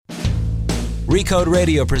Recode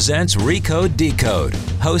Radio presents Recode Decode,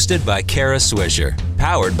 hosted by Kara Swisher,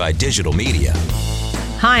 powered by digital media.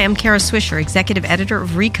 Hi, I'm Kara Swisher, executive editor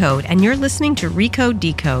of Recode, and you're listening to Recode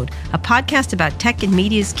Decode, a podcast about tech and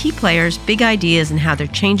media's key players, big ideas, and how they're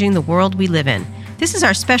changing the world we live in. This is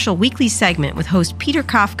our special weekly segment with host Peter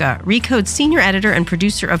Kafka, Recode's senior editor and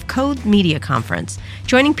producer of Code Media Conference.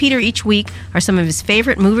 Joining Peter each week are some of his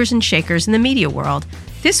favorite movers and shakers in the media world.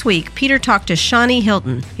 This week, Peter talked to Shani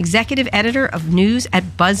Hilton, executive editor of news at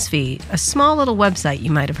BuzzFeed, a small little website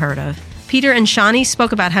you might have heard of. Peter and Shani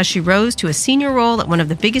spoke about how she rose to a senior role at one of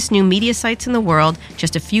the biggest new media sites in the world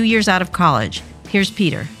just a few years out of college. Here's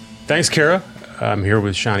Peter. Thanks, Kara. I'm here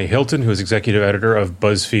with Shani Hilton, who is executive editor of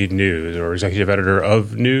BuzzFeed News, or executive editor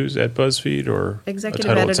of news at BuzzFeed, or executive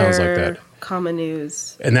a title editor, that sounds like that. Comma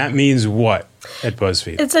news. And that means what at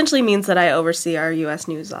BuzzFeed? It essentially means that I oversee our U.S.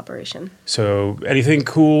 news operation. So anything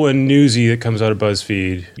cool and newsy that comes out of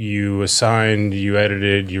BuzzFeed, you assigned, you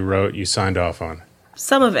edited, you wrote, you signed off on.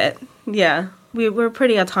 Some of it, yeah. We're a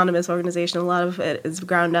pretty autonomous organization. A lot of it is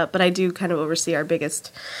ground up, but I do kind of oversee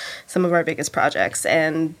some of our biggest projects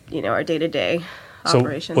and, our day-to-day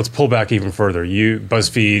operation. So let's pull back even further.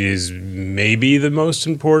 BuzzFeed is maybe the most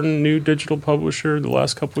important new digital publisher the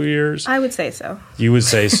last couple of years. I would say so. You would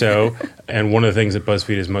say so. And one of the things that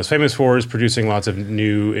BuzzFeed is most famous for is producing lots of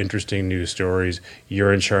new, interesting news stories.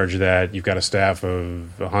 You're in charge of that. You've got a staff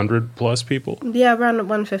of 100 plus people? Yeah, around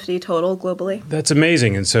 150 total globally. That's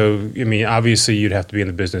amazing. And so, obviously you'd have to be in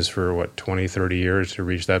the business for, 20, 30 years to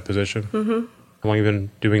reach that position? Mm-hmm. How long have you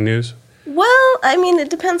been doing news? Well, it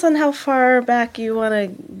depends on how far back you want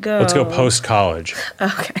to go. Let's go post-college.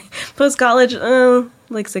 Okay. Post-college,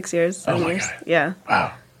 6 years, 7 years. God. Yeah.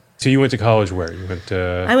 Wow. So you went to college where?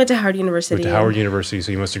 I went to Howard University. Howard University,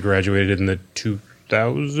 so you must have graduated in the 2000s?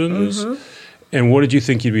 Mm-hmm. And what did you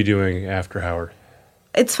think you'd be doing after Howard?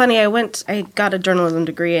 It's funny, I got a journalism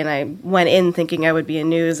degree, and I went in thinking I would be in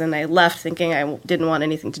news, and I left thinking I didn't want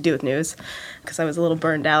anything to do with news, because I was a little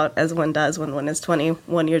burned out, as one does when one is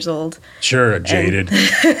 21 years old. Sure, jaded,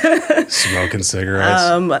 smoking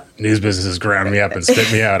cigarettes. News business has ground me up and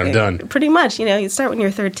spit me out, I'm done. Pretty much, you start when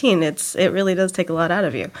you're 13, it really does take a lot out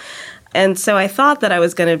of you. And so I thought that I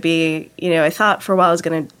was going to be, I thought for a while I was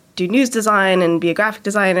going to do news design and be a graphic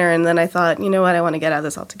designer, and then I thought, I want to get out of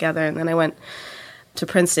this altogether, and then I went to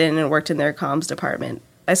Princeton and worked in their comms department.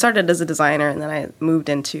 I started as a designer, and then I moved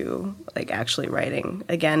into actually writing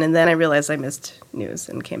again, and then I realized I missed news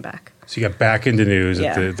and came back. So you got back into news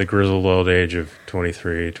at the grizzled old age of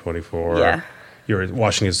 23, 24. Yeah. You were at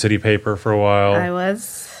Washington City paper for a while. I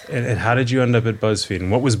was. And how did you end up at BuzzFeed?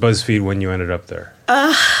 And what was BuzzFeed when you ended up there?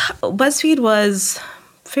 BuzzFeed was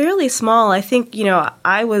fairly small. I think,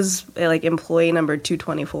 I was employee number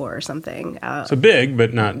 224 or something. So big,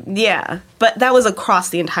 but not... Yeah, but that was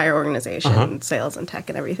across the entire organization, sales and tech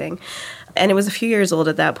and everything. And it was a few years old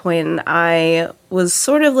at that point, and I was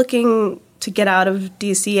sort of looking to get out of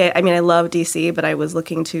D.C. I love D.C., but I was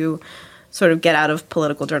looking to sort of get out of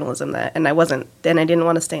political journalism, and I didn't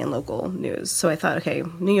want to stay in local news. So I thought, okay,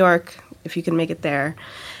 New York, if you can make it there.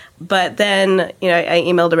 But then, I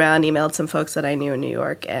emailed some folks that I knew in New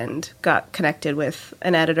York and got connected with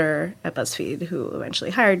an editor at BuzzFeed who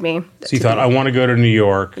eventually hired me. So you thought, I want to go to New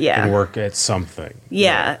York and work at something.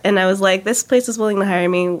 Yeah. And I was like, this place is willing to hire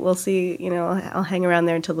me. We'll see, I'll hang around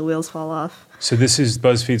there until the wheels fall off. So this is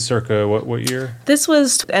BuzzFeed circa what year? This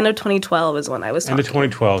was end of 2012 is when I was talking. End of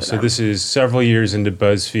 2012. So this is several years into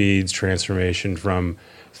BuzzFeed's transformation from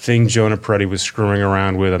thing Jonah Peretti was screwing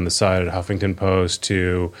around with on the side at Huffington Post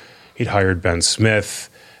to he'd hired Ben Smith,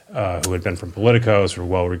 who had been from Politico, sort of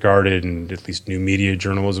well-regarded in at least new media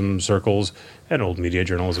journalism circles and old media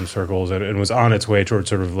journalism circles, and was on its way towards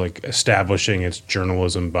sort of establishing its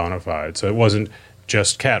journalism bona fide. So it wasn't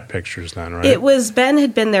just cat pictures then, right? It was, Ben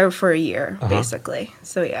had been there for a year, basically.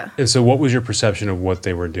 So, yeah. And so what was your perception of what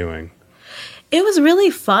they were doing? It was really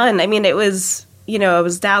fun. It was... I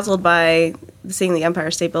was dazzled by seeing the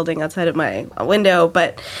Empire State Building outside of my window,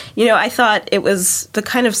 but, I thought it was the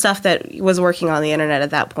kind of stuff that was working on the internet at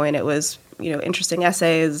that point. It was, interesting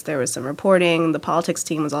essays, there was some reporting, the politics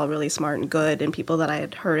team was all really smart and good, and people that I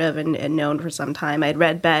had heard of and known for some time. I had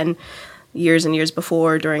read Ben years and years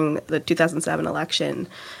before during the 2007 election.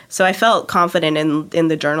 So I felt confident in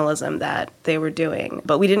the journalism that they were doing,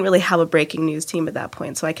 but we didn't really have a breaking news team at that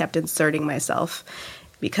point, so I kept inserting myself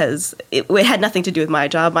because it had nothing to do with my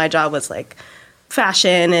job. My job was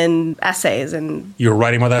fashion and essays, and you were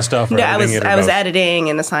writing about that stuff. Or no, I was editing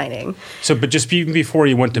and assigning. So, but just even before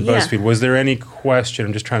you went to BuzzFeed, was there any question?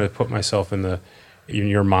 I'm just trying to put myself in the in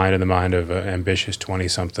your mind and the mind of an ambitious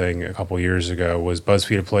 20-something a couple years ago, was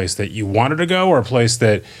BuzzFeed a place that you wanted to go, or a place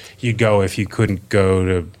that you'd go if you couldn't go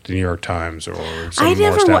to the New York Times or some more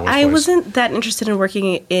established place? I wasn't that interested in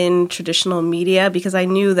working in traditional media because I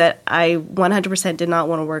knew that I 100% did not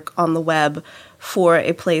want to work on the web for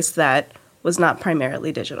a place that was not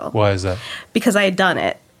primarily digital. Why is that? Because I had done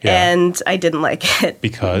it. Yeah. And I didn't like it.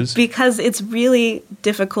 Because? Because it's really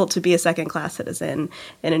difficult to be a second-class citizen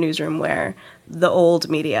in a newsroom where the old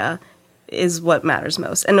media is what matters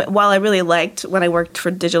most. And while I really liked when I worked for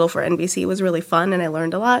digital for NBC, it was really fun and I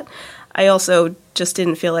learned a lot, I also just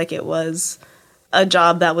didn't feel like it was a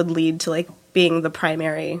job that would lead to like being the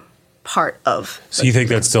primary part of. So you think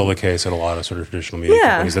that's still the case at a lot of sort of traditional media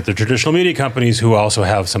companies, that they're traditional media companies who also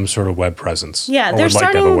have some sort of web presence? Yeah, they're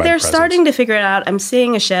starting to figure it out. I'm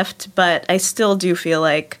seeing a shift, but I still do feel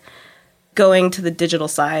like going to the digital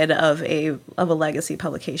side of a legacy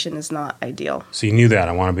publication is not ideal. So you knew that.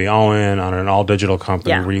 I want to be all in on an all digital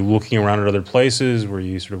company. Yeah. Were you looking around at other places? Were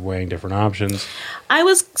you sort of weighing different options? I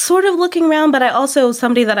was sort of looking around, but I also,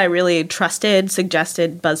 somebody that I really trusted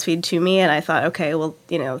suggested BuzzFeed to me, and I thought, okay, well,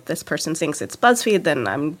 if this person thinks it's BuzzFeed, then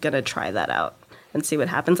I'm going to try that out and see what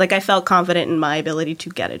happens. Like, I felt confident in my ability to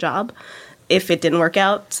get a job if it didn't work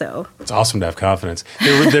out. So it's awesome to have confidence.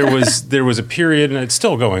 There was a period, and it's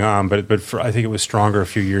still going on, but I think it was stronger a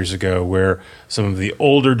few years ago, where some of the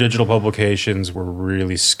older digital publications were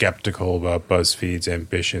really skeptical about BuzzFeed's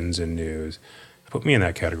ambitions in news. Put me in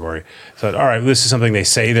that category. Thought, all right, this is something they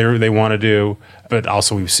say they want to do, but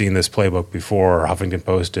also we've seen this playbook before. Huffington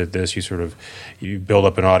Post did this. You build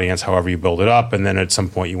up an audience however you build it up, and then at some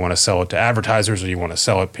point you want to sell it to advertisers, or you want to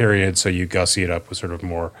sell it, period. So you gussy it up with sort of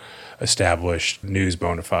more established news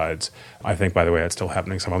bona fides. I think, by the way, that's still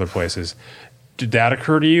happening some other places. Did that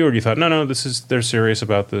occur to you, or you thought, no, they're serious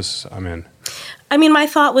about this, I'm in? I mean, my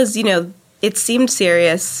thought was, it seemed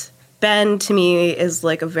serious. Ben, to me, is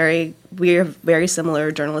like we have very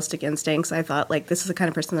similar journalistic instincts. I thought, like, this is the kind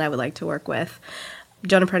of person that I would like to work with.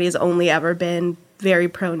 Jonah Peretti has only ever been very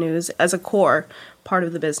pro-news as a core part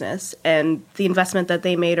of the business. And the investment that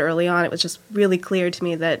they made early on, it was just really clear to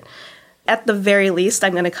me that at the very least,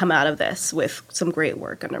 I'm going to come out of this with some great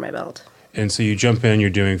work under my belt. And so you jump in, you're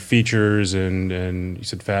doing features and you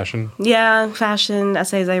said fashion? Yeah, fashion,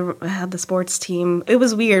 essays. I had the sports team. It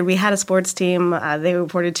was weird. We had a sports team. They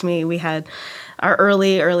reported to me. We had our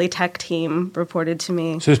early tech team reported to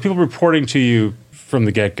me. So there's people reporting to you from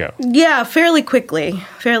the get-go? Yeah, fairly quickly.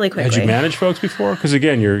 Had you managed folks before? Because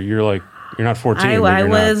again, you're not 14, you're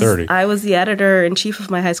not 30. I was the editor-in-chief of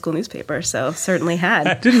my high school newspaper, so certainly had.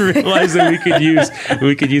 I didn't realize that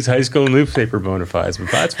we could use high school newspaper bona fides, but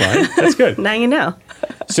that's fine. That's good. Now you know.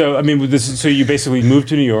 So, I mean, so you basically moved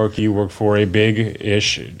to New York, you work for a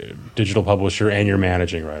big-ish digital publisher, and you're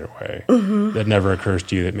managing right away. Mm-hmm. That never occurs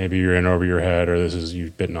to you that maybe you're in over your head, or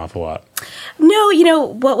you've bitten off a lot? No,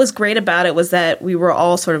 what was great about it was that we were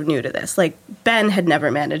all sort of new to this. Like, Ben had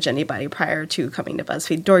never managed anybody prior to coming to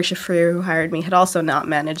BuzzFeed. Dory Shafrir, who hired me, had also not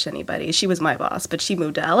managed anybody. She was my boss, but she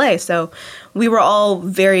moved to LA. So we were all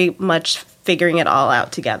very much figuring it all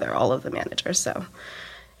out together, all of the managers. So,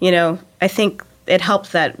 I think it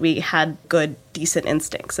helped that we had good, decent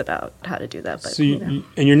instincts about how to do that. But, so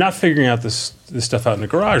and you're not figuring out this stuff out in the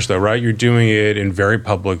garage, though, right? You're doing it in very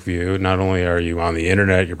public view. Not only are you on the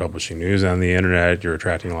internet, you're publishing news on the internet, you're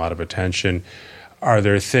attracting a lot of attention. Are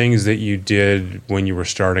there things that you did when you were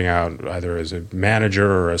starting out, either as a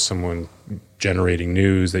manager or as someone generating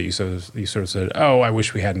news, that you sort of said, oh, I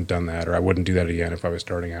wish we hadn't done that, or I wouldn't do that again if I was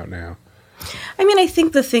starting out now? I mean, I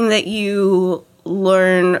think the thing that you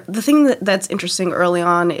learn, the thing that's interesting early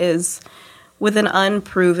on is with an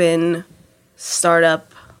unproven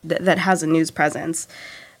startup that has a news presence,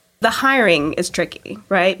 the hiring is tricky,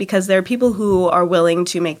 right? Because there are people who are willing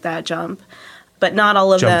to make that jump, but not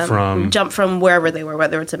all of them jump from wherever they were,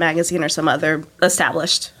 whether it's a magazine or some other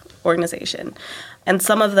established organization. And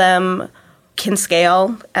some of them can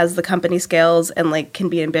scale as the company scales and can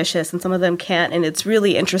be ambitious, and some of them can't. And it's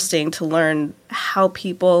really interesting to learn how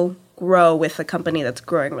people grow with a company that's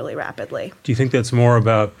growing really rapidly. Do you think that's more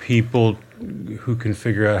about people who can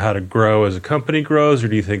figure out how to grow as a company grows, or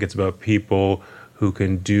do you think it's about people who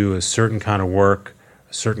can do a certain kind of work,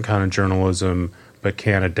 a certain kind of journalism, but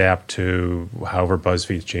can't adapt to however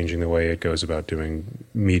BuzzFeed's changing the way it goes about doing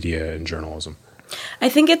media and journalism? I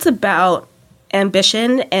think it's about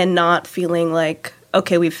ambition and not feeling like,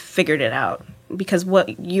 okay, we've figured it out. Because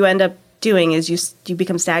what you end up doing is you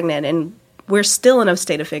become stagnant, and we're still in a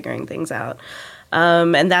state of figuring things out.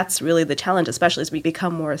 And that's really the challenge, especially as we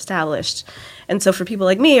become more established. And so for people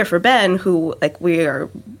like me or for Ben, who we are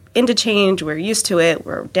into change, we're used to it,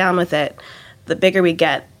 we're down with it, the bigger we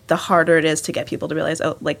get, the harder it is to get people to realize,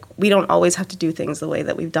 oh, like, we don't always have to do things the way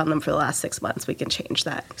that we've done them for the last 6 months. We can change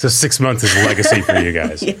that. So 6 months is legacy for you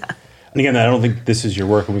guys. Yeah. And again, I don't think this is your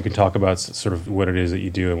work, and we can talk about sort of what it is that you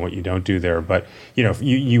do and what you don't do there. But,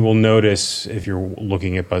 you will notice if you're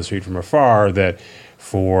looking at BuzzFeed from afar that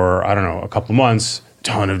for, I don't know, a couple months, a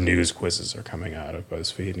ton of news quizzes are coming out of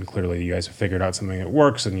BuzzFeed. And clearly you guys have figured out something that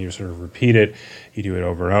works, and you sort of repeat it. You do it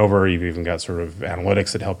over and over. You've even got sort of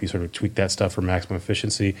analytics that help you sort of tweak that stuff for maximum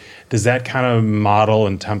efficiency. Does that kind of model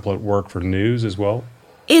and template work for news as well?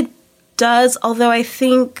 It does, although I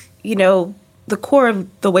think, the core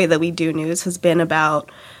of the way that we do news has been about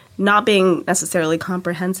not being necessarily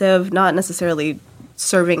comprehensive, not necessarily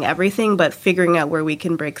serving everything, but figuring out where we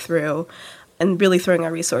can break through and really throwing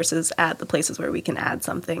our resources at the places where we can add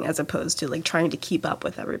something as opposed to like trying to keep up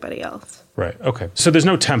with everybody else. Right. Okay. So there's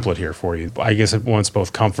no template here for you. I guess it's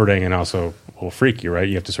both comforting and also a little freaky, right?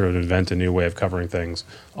 You have to sort of invent a new way of covering things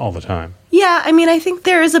all the time. Yeah. I mean, I think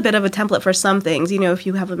there is a bit of a template for some things. If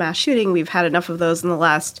you have a mass shooting, we've had enough of those in the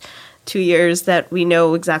last 2 years that we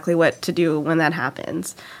know exactly what to do when that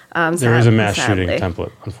happens. There is a mass shooting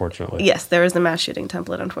template, unfortunately. Yes, there is a mass shooting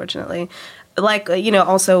template, unfortunately. Like,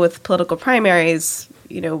 also with political primaries,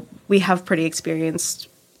 we have pretty experienced,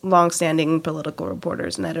 long-standing political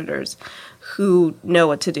reporters and editors who know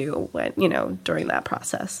what to do when, during that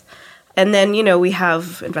process. And then, we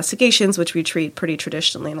have investigations, which we treat pretty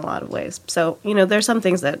traditionally in a lot of ways. So, there's some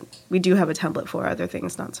things that we do have a template for, other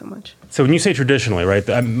things not so much. So when you say traditionally, right,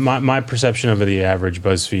 my perception of the average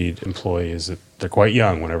BuzzFeed employee is that they're quite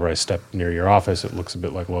young. Whenever I step near your office, it looks a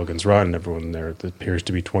bit like Logan's Run. Everyone there appears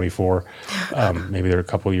to be 24. Maybe they're a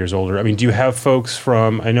couple of years older. I mean, do you have folks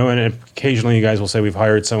from, I know and occasionally you guys will say we've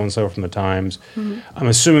hired so-and-so from the Times. Mm-hmm. I'm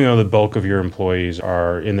assuming, though, the bulk of your employees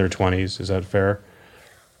are in their 20s. Is that fair?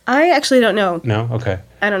 I actually don't know. No? Okay.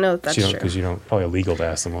 I don't know if that's true. Because you don't, probably illegal to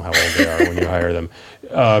ask them how old they are when you hire them.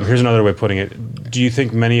 Here's another way of putting it. Do you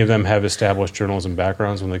think many of them have established journalism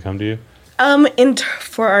backgrounds when they come to you?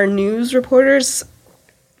 For our news reporters,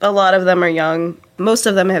 a lot of them are young. Most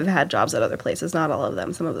of them have had jobs at other places. Not all of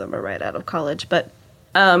them. Some of them are right out of college. But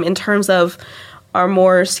in terms of our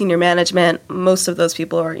more senior management, most of those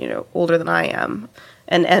people are, older than I am.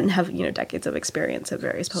 And have, decades of experience at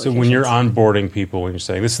various publications. So when you're onboarding people, when you're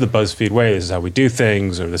saying, this is the BuzzFeed way, this is how we do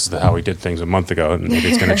things, or this is how we did things a month ago, and maybe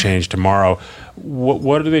it's going to change tomorrow,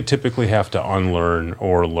 what do they typically have to unlearn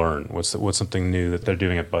or learn? What's something new that they're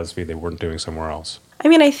doing at BuzzFeed they weren't doing somewhere else? I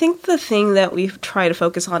mean, I think the thing that we try to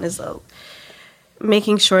focus on is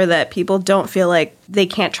making sure that people don't feel like they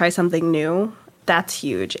can't try something new. That's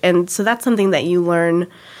huge. And so that's something that you learn.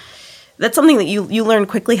 That's something that you learn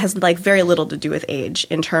quickly, has like very little to do with age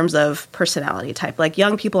in terms of personality type. Like,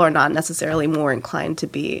 young people are not necessarily more inclined to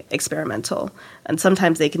be experimental, and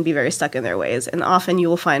sometimes they can be very stuck in their ways. And often you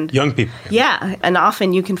will find young people. Yeah, and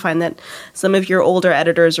often you can find that some of your older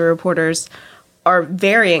editors or reporters are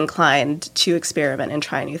very inclined to experiment and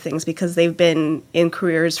try new things because they've been in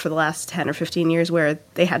careers for the last 10 or 15 years where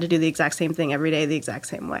they had to do the exact same thing every day the exact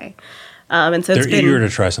same way. And so they're eager to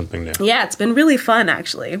try something new. Yeah, it's been really fun,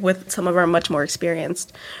 actually, with some of our much more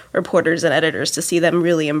experienced reporters and editors to see them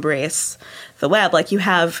really embrace the web. Like, you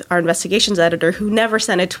have our investigations editor who never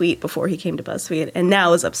sent a tweet before he came to BuzzFeed and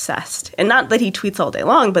now is obsessed. And not that he tweets all day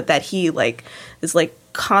long, but that he is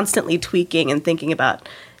constantly tweaking and thinking about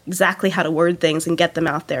exactly how to word things and get them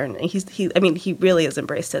out there. And he really has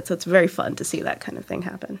embraced it. So it's very fun to see that kind of thing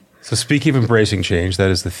happen. So speaking of embracing change,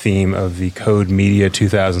 that is the theme of the Code Media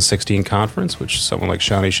 2016 conference, which someone like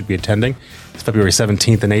Shani should be attending. It's February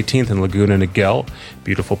 17th and 18th in Laguna Niguel,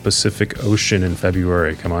 beautiful Pacific Ocean in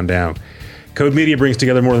February. Come on down. Code Media brings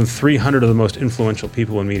together more than 300 of the most influential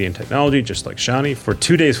people in media and technology, just like Shani, for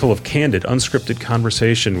 2 days full of candid, unscripted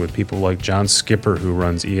conversation with people like John Skipper, who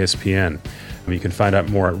runs ESPN. You can find out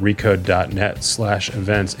more at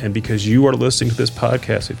recode.net/events. And because you are listening to this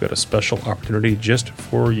podcast, we've got a special opportunity just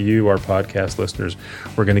for you, our podcast listeners.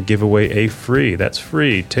 We're going to give away a free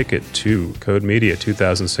ticket to Code Media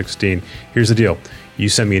 2016. Here's the deal. You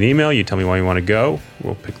send me an email. You tell me why you want to go.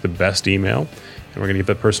 We'll pick the best email. And we're going to give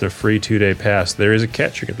that person a free 2-day pass. There is a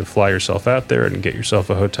catch. You're going to fly yourself out there and get yourself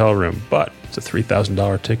a hotel room. But it's a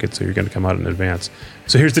 $3,000 ticket, so you're going to come out in advance.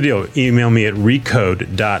 So here's the deal. Email me at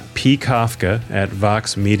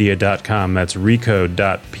recode.pkafka@voxmedia.com. That's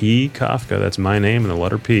recode.pkafka. That's my name and the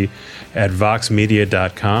letter P at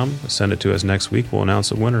voxmedia.com. Send it to us next week. We'll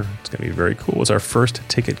announce a winner. It's going to be very cool. It's our first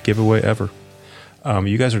ticket giveaway ever.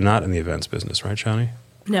 You guys are not in the events business, right, Shani?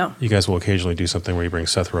 No. You guys will occasionally do something where you bring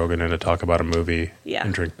Seth Rogen in to talk about a movie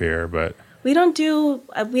and drink beer, but we don't do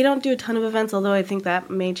a ton of events, although I think that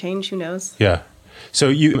may change. Who knows? Yeah. So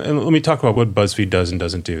and let me talk about what BuzzFeed does and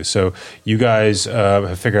doesn't do. So you guys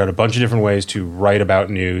have figured out a bunch of different ways to write about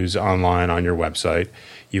news online on your website.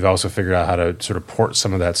 You've also figured out how to sort of port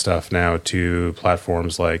some of that stuff now to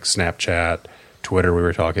platforms like Snapchat, Twitter, we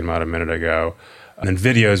were talking about a minute ago. And then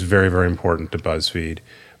video is very, very important to BuzzFeed.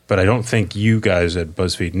 But I don't think you guys at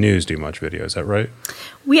BuzzFeed News do much video. Is that right?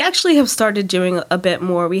 We actually have started doing a bit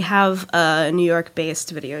more. We have a New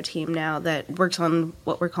York-based video team now that works on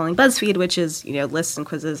what we're calling BuzzFeed, which is, lists and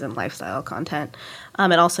quizzes and lifestyle content,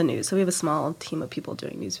 and also news. So we have a small team of people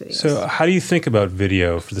doing news videos. So how do you think about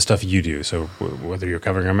video for the stuff you do? So whether you're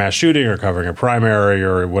covering a mass shooting or covering a primary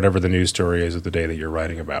or whatever the news story is of the day that you're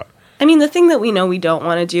writing about? I mean, the thing that we know we don't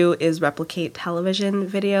want to do is replicate television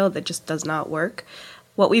video. That just does not work.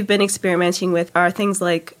 What we've been experimenting with are things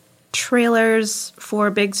like trailers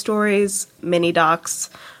for big stories, mini docs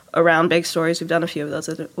around big stories. We've done a few of those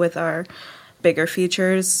with our bigger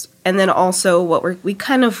features. And then also what we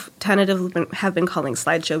kind of tentatively have been calling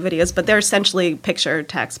slideshow videos, but they're essentially picture,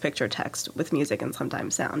 text with music and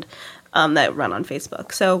sometimes sound that run on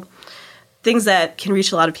Facebook. So things that can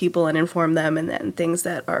reach a lot of people and inform them, and then things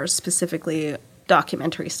that are specifically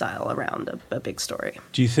documentary style around a big story.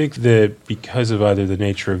 Do you think that because of either the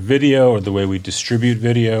nature of video or the way we distribute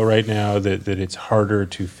video right now, that it's harder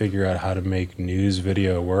to figure out how to make news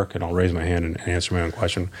video work? And I'll raise my hand and answer my own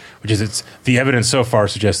question, which is the evidence so far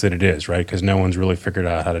suggests that it is, right? Because no one's really figured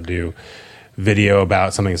out how to do video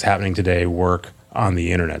about something that's happening today work on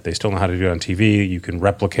the internet. They still know how to do it on TV. You can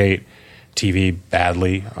replicate TV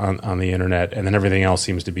badly on the internet, and then everything else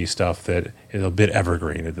seems to be stuff that is a bit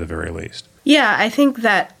evergreen at the very least. Yeah, I think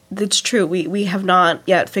that's true. We have not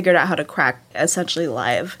yet figured out how to crack essentially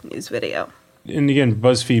live news video. And again,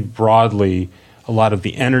 BuzzFeed broadly, a lot of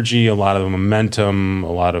the energy, a lot of the momentum,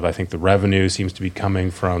 a lot of, I think, the revenue seems to be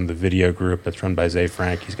coming from the video group that's run by Zay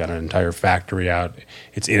Frank. He's got an entire factory out.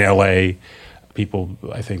 It's in L.A. People,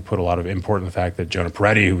 I think, put a lot of import in the fact that Jonah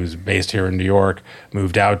Peretti, who was based here in New York,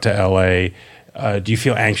 moved out to L.A. Do you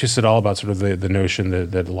feel anxious at all about sort of the notion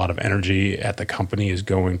that a lot of energy at the company is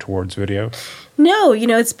going towards video? No,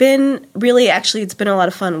 it's been a lot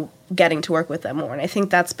of fun getting to work with them more. And I think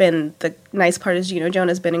that's been the nice part is,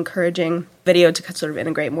 Jonah's been encouraging video to sort of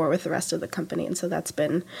integrate more with the rest of the company. And so that's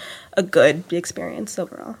been a good experience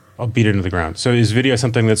overall. I'll beat it into the ground. So is video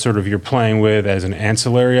something that sort of you're playing with as an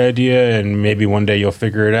ancillary idea and maybe one day you'll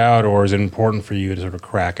figure it out, or is it important for you to sort of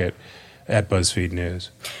crack it at BuzzFeed News?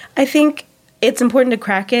 I think it's important to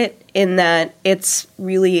crack it in that it's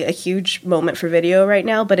really a huge moment for video right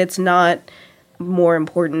now, but it's not more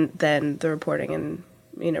important than the reporting and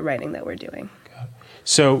writing that we're doing.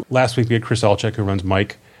 So last week we had Chris Alchek, who runs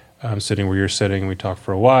Mike, sitting where you're sitting, and we talked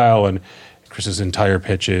for a while, and Chris's entire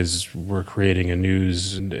pitch is we're creating a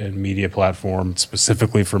news and media platform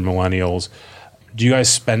specifically for millennials. Do you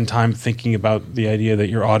guys spend time thinking about the idea that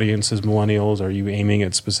your audience is millennials? Are you aiming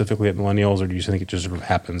it specifically at millennials, or do you think it just sort of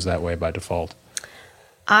happens that way by default?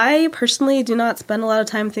 I personally do not spend a lot of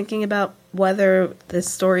time thinking about whether this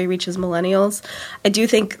story reaches millennials. I do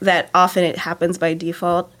think that often it happens by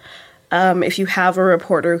default. If you have a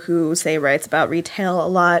reporter who, say, writes about retail a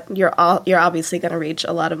lot, you're obviously going to reach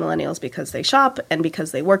a lot of millennials because they shop and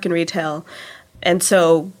because they work in retail. And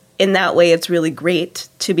so in that way, it's really great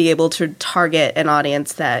to be able to target an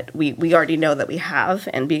audience that we already know that we have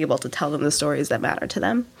and be able to tell them the stories that matter to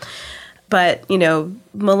them. But,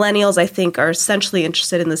 millennials, I think, are essentially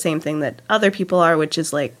interested in the same thing that other people are, which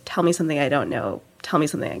is like, tell me something I don't know. Tell me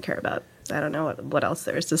something I care about. I don't know what else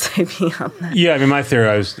there is to say beyond that. Yeah, I mean, my theory,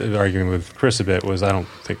 I was arguing with Chris a bit, was I don't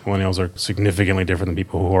think millennials are significantly different than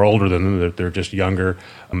people who are older than them. They're just younger.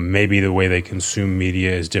 Maybe the way they consume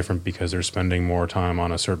media is different because they're spending more time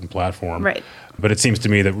on a certain platform. Right. But it seems to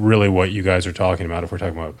me that really what you guys are talking about, if we're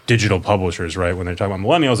talking about digital publishers, right, when they're talking about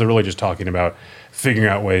millennials, they're really just talking about figuring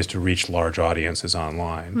out ways to reach large audiences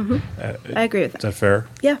online. Mm-hmm. I agree with that. Is that fair?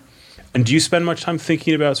 Yeah. And do you spend much time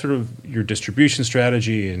thinking about sort of your distribution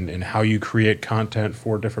strategy and how you create content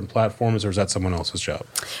for different platforms, or is that someone else's job?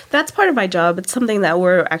 That's part of my job. It's something that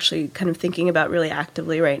we're actually kind of thinking about really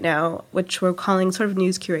actively right now, which we're calling sort of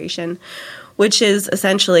news curation, which is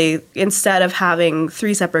essentially instead of having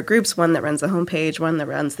three separate groups, one that runs the homepage, one that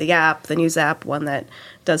runs the app, the news app, one that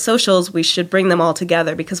does socials, we should bring them all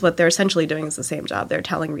together because what they're essentially doing is the same job. They're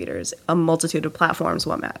telling readers a multitude of platforms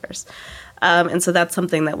what matters. And so that's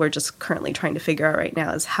something that we're just currently trying to figure out right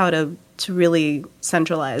now is how to really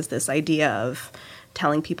centralize this idea of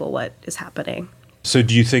telling people what is happening. So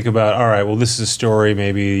do you think about, all right, well, this is a story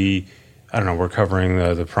maybe I don't know, we're covering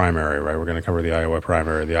the primary, right? We're going to cover the Iowa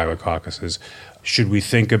primary, the Iowa caucuses. Should we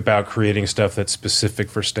think about creating stuff that's specific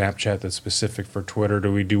for Snapchat, that's specific for Twitter?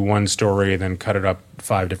 Do we do one story and then cut it up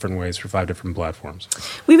 5 different ways for 5 different platforms?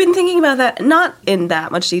 We've been thinking about that, not in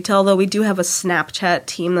that much detail, though we do have a Snapchat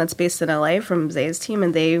team that's based in LA from Zay's team,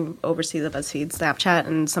 and they oversee the BuzzFeed Snapchat,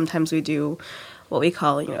 and sometimes we do what we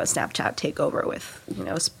call, a Snapchat takeover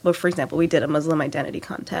with, for example, we did a Muslim identity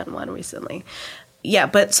content one recently. Yeah,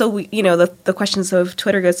 but so we, the question, so if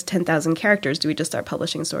Twitter goes to 10,000 characters, do we just start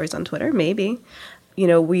publishing stories on Twitter? Maybe. We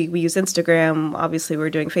use Instagram. Obviously,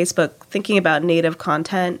 we're doing Facebook. Thinking about native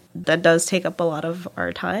content, that does take up a lot of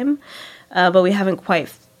our time, but we haven't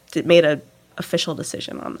quite made an official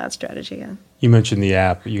decision on that strategy yet. You mentioned the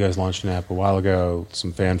app. You guys launched an app a while ago,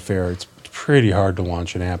 some fanfare. It's pretty hard to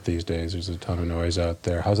launch an app these days. There's a ton of noise out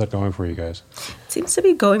there. How's that going for you guys? It seems to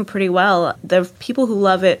be going pretty well. The people who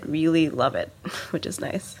love it really love it, which is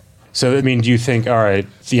nice. So, do you think, all right,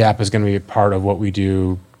 the app is going to be a part of what we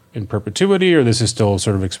do in perpetuity, or this is still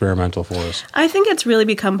sort of experimental for us? I think it's really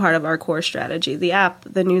become part of our core strategy. The app,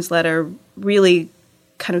 the newsletter, really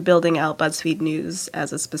kind of building out BuzzFeed News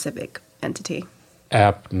as a specific entity.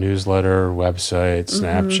 App, newsletter, website,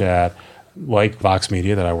 Snapchat. Like Vox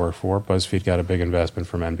Media that I work for, BuzzFeed got a big investment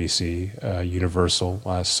from NBC, Universal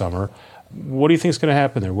last summer. What do you think is going to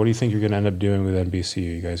happen there? What do you think you're going to end up doing with NBC?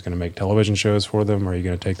 Are you guys going to make television shows for them? Or are you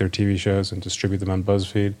going to take their TV shows and distribute them on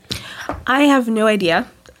BuzzFeed? I have no idea.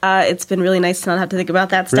 It's been really nice to not have to think about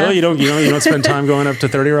that stuff. Really? You don't spend time going up to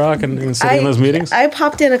 30 Rock and sitting in those meetings? I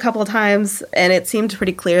popped in a couple of times, and it seemed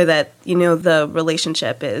pretty clear that, the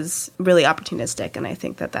relationship is really opportunistic, and I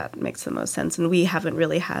think that makes the most sense. And we haven't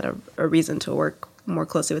really had a reason to work more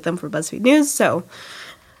closely with them for BuzzFeed News, so,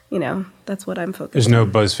 that's what I'm focused on. There's no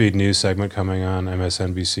BuzzFeed News segment coming on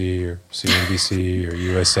MSNBC or CNBC or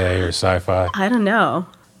USA or Sci-Fi? I don't know.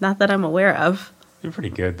 Not that I'm aware of. You're pretty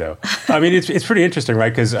good, though. It's pretty interesting,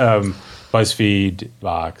 right? Because BuzzFeed,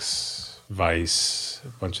 Vox, Vice, a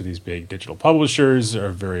bunch of these big digital publishers are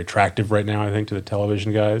very attractive right now, I think, to the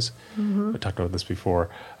television guys. I talked about this before.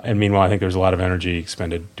 And meanwhile, I think there's a lot of energy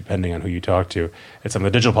expended, depending on who you talk to, at some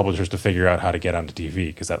of the digital publishers to figure out how to get onto TV,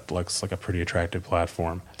 because that looks like a pretty attractive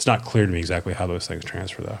platform. It's not clear to me exactly how those things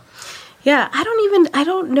transfer, though. Yeah, I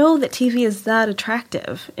don't know that TV is that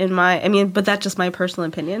attractive but that's just my personal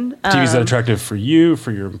opinion. TV is that attractive for you,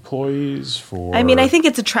 for your employees, I think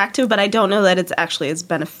it's attractive, but I don't know that it's actually as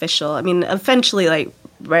beneficial. Eventually,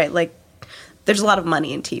 there's a lot of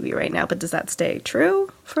money in TV right now, but does that stay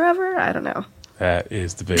true forever? I don't know. That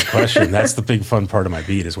is the big question. That's the big fun part of my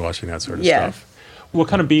beat, is watching that sort of stuff. What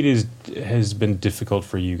kind of beat has been difficult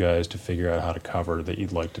for you guys to figure out how to cover that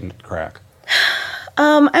you'd like to crack?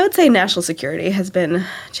 I would say national security has been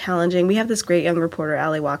challenging. We have this great young reporter,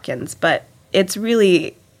 Allie Watkins, but it's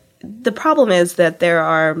really, the problem is that there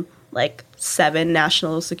are 7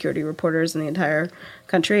 national security reporters in the entire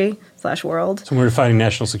country / world. So we're defining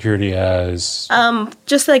national security as?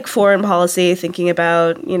 Just foreign policy, thinking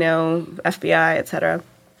about, FBI, et cetera.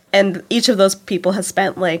 And each of those people has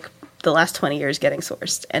spent the last 20 years getting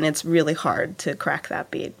sourced, and it's really hard to crack that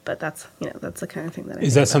beat. But that's the kind of thing that I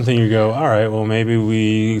Is that something you go, all right, well, maybe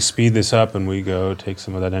we speed this up and we go take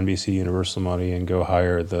some of that NBC Universal money and go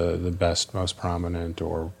hire the best, most prominent,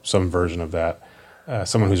 or some version of that,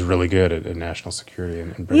 someone who's really good at national security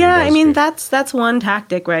and bringing that's one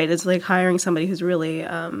tactic, right? Is hiring somebody who's really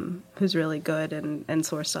good and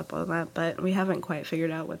sourced up on that. But we haven't quite figured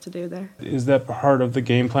out what to do there. Is that part of the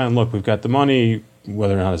game plan? Look, we've got the money.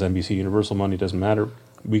 Whether or not it's NBC Universal money doesn't matter.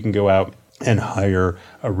 We can go out and hire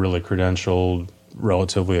a really credentialed,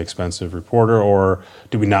 relatively expensive reporter, or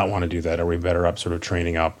do we not want to do that? Are we better up sort of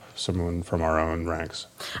training up someone from our own ranks?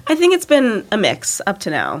 I think it's been a mix up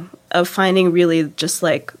to now of finding really just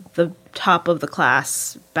the top of the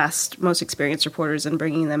class, best, most experienced reporters and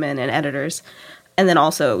bringing them in, and editors, and then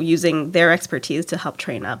also using their expertise to help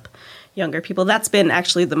train up younger people. That's been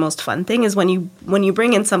actually the most fun thing, is when you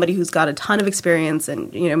bring in somebody who's got a ton of experience,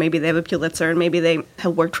 and maybe they have a Pulitzer and maybe they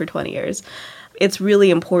have worked for 20 years. It's really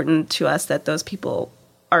important to us that those people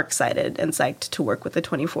are excited and psyched to work with a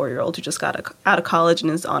 24-year-old who just got out of college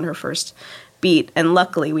and is on her first beat. And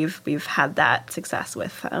luckily, we've had that success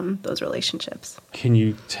with those relationships. Can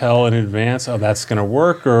you tell in advance, that's going to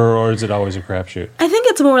work, or is it always a crapshoot? I think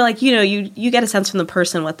it's more you get a sense from the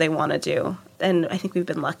person what they want to do. And I think we've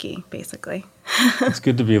been lucky, basically. It's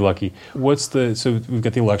good to be lucky. So we've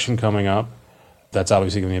got the election coming up. That's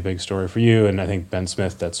obviously going to be a big story for you. And I think Ben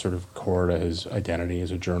Smith, that's sort of core to his identity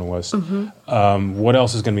as a journalist. What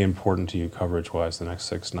else is going to be important to you coverage-wise the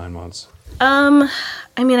next 6-9 months?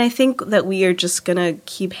 I think that we are just going to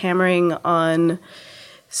keep hammering on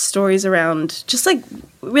stories around just like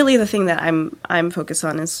really the thing that I'm focused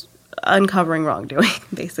on is uncovering wrongdoing,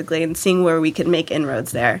 basically, and seeing where we can make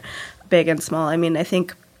inroads there, big and small. I mean, I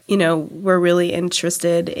think, we're really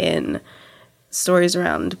interested in stories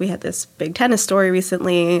around, we had this big tennis story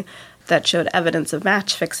recently that showed evidence of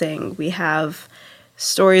match fixing. We have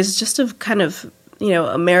stories just of kind of,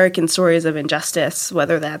 American stories of injustice,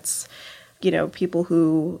 whether that's, people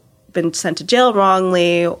who been sent to jail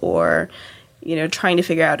wrongly or, trying to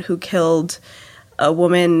figure out who killed a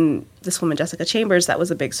woman, this woman, Jessica Chambers. That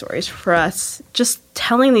was a big story for us. Just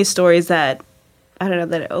telling these stories that,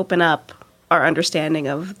 that open up our understanding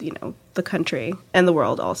of, the country and the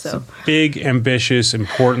world also. So big, ambitious,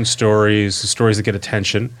 important stories that get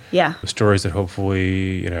attention. Yeah. Stories that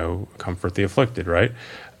hopefully, comfort the afflicted, right?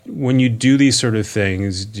 When you do these sort of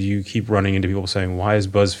things, do you keep running into people saying, why is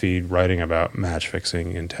BuzzFeed writing about match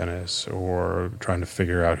fixing in tennis or trying to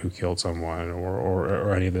figure out who killed someone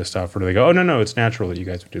or any of this stuff? Or do they go, oh, no, it's natural that you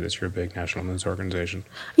guys would do this. You're a big national news organization.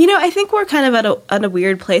 I think we're kind of at a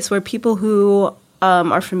weird place where people who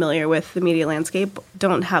are familiar with the media landscape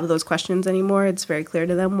don't have those questions anymore. It's very clear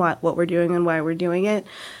to them what we're doing and why we're doing it.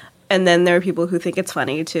 And then there are people who think it's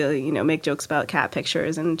funny to, make jokes about cat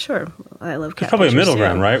pictures. And sure, I love cat pictures. There's probably a middle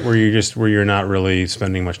ground, right? Where you're not really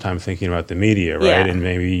spending much time thinking about the media, right? Yeah. And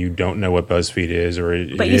maybe you don't know what BuzzFeed is or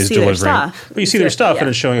it but you is see delivering. Their stuff. But you see their stuff and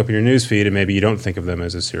it's showing up in your news feed, and maybe you don't think of them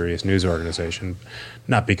as a serious news organization,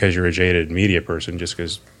 not because you're a jaded media person, just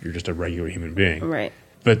because you're just a regular human being. Right.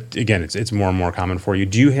 But again, it's more and more common for you.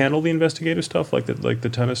 Do you handle the investigative stuff like the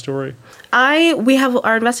tennis story? We have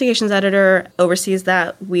our investigations editor oversees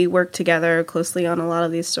that. We work together closely on a lot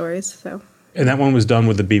of these stories. So. And that one was done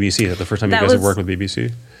with the BBC. Is that the first time you guys have worked with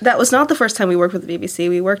BBC? That was not the first time we worked with the BBC.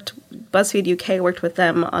 BuzzFeed UK worked with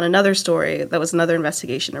them on another story that was another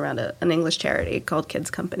investigation around an English charity called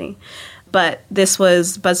Kids Company. But this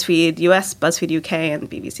was BuzzFeed US, BuzzFeed UK, and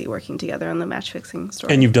BBC working together on the match-fixing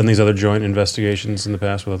story. And you've done these other joint investigations in the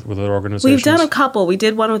past with other organizations? We've done a couple. We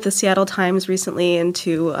did one with the Seattle Times recently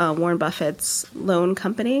into Warren Buffett's loan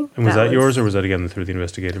company. And was that yours, or was that, again, through the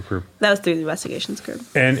investigative group? That was through the investigations group.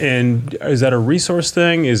 And is that a resource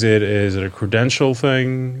thing? Is it a credential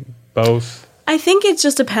thing? Both? I think it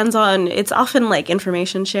just depends on, it's often like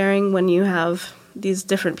information sharing when you have these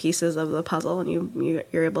different pieces of the puzzle and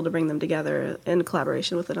you're able to bring them together in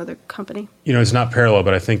collaboration with another company. It's not parallel,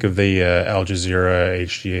 but I think of the Al Jazeera,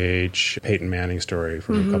 HGH, Peyton Manning story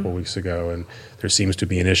from a couple of weeks ago, and there seems to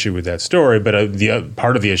be an issue with that story, but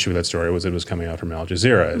part of the issue with that story was it was coming out from Al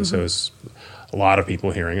Jazeera, and so it's a lot of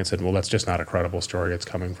people hearing it said, well, that's just not a credible story. It's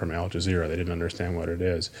coming from Al Jazeera. They didn't understand what it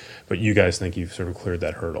is. But you guys think you've sort of cleared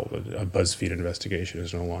that hurdle. A BuzzFeed investigation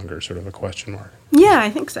is no longer sort of a question mark. Yeah, I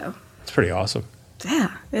think so. It's pretty awesome.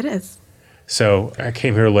 Yeah, it is. So I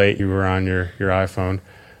came here late. You were on your iPhone.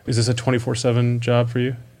 Is this a 24/7 job for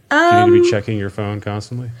you? Do you need to be checking your phone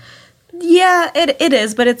constantly? Yeah, it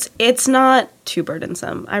is, but it's not too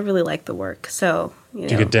burdensome. I really like the work. So, Do you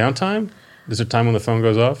get downtime? Is there time when the phone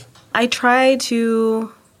goes off? I try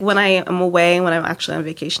to, when I am away, when I'm actually on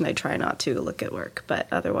vacation, I try not to look at work. But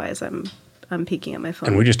otherwise, I'm peeking at my phone.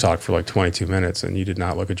 And we just talked for like 22 minutes, and you did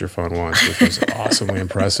not look at your phone once, which was awesomely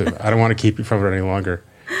impressive. I don't want to keep you from it any longer.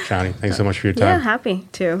 Shani, thanks so much for your time. Yeah, happy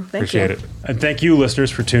to. Appreciate it. And thank you, listeners,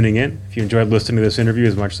 for tuning in. If you enjoyed listening to this interview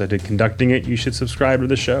as much as I did conducting it, you should subscribe to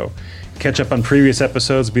the show. Catch up on previous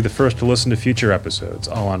episodes, be the first to listen to future episodes,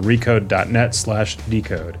 all on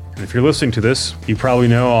recode.net/decode. And if you're listening to this, you probably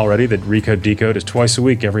know already that Recode Decode is twice a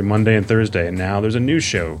week, every Monday and Thursday, and now there's a new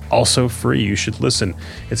show, also free. You should listen.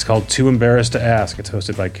 It's called Too Embarrassed to Ask. It's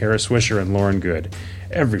hosted by Kara Swisher and Lauren Good.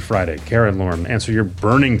 Every Friday, Kara and Lauren answer your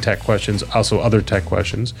burning tech questions, also other tech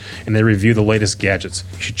questions, and they review the latest gadgets.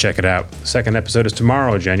 You should check it out. The second episode is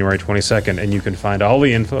tomorrow, January 22nd, and you can find all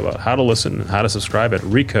the info about how to listen and how to subscribe at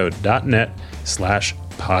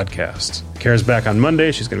recode.net/podcasts. Kara's back on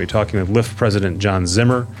Monday. She's going to be talking with Lyft President John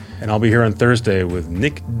Zimmer, and I'll be here on Thursday with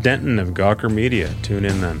Nick Denton of Gawker Media. Tune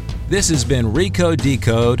in then. This has been Recode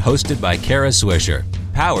Decode, hosted by Kara Swisher,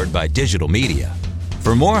 powered by digital media.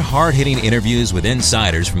 For more hard-hitting interviews with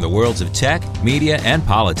insiders from the worlds of tech, media, and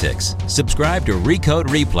politics, subscribe to Recode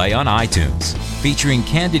Replay on iTunes, featuring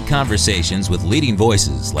candid conversations with leading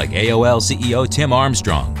voices like AOL CEO Tim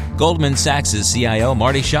Armstrong, Goldman Sachs' CIO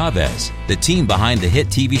Marty Chavez, the team behind the hit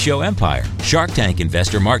TV show Empire, Shark Tank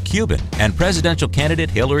investor Mark Cuban, and presidential candidate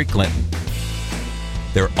Hillary Clinton.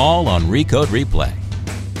 They're all on Recode Replay.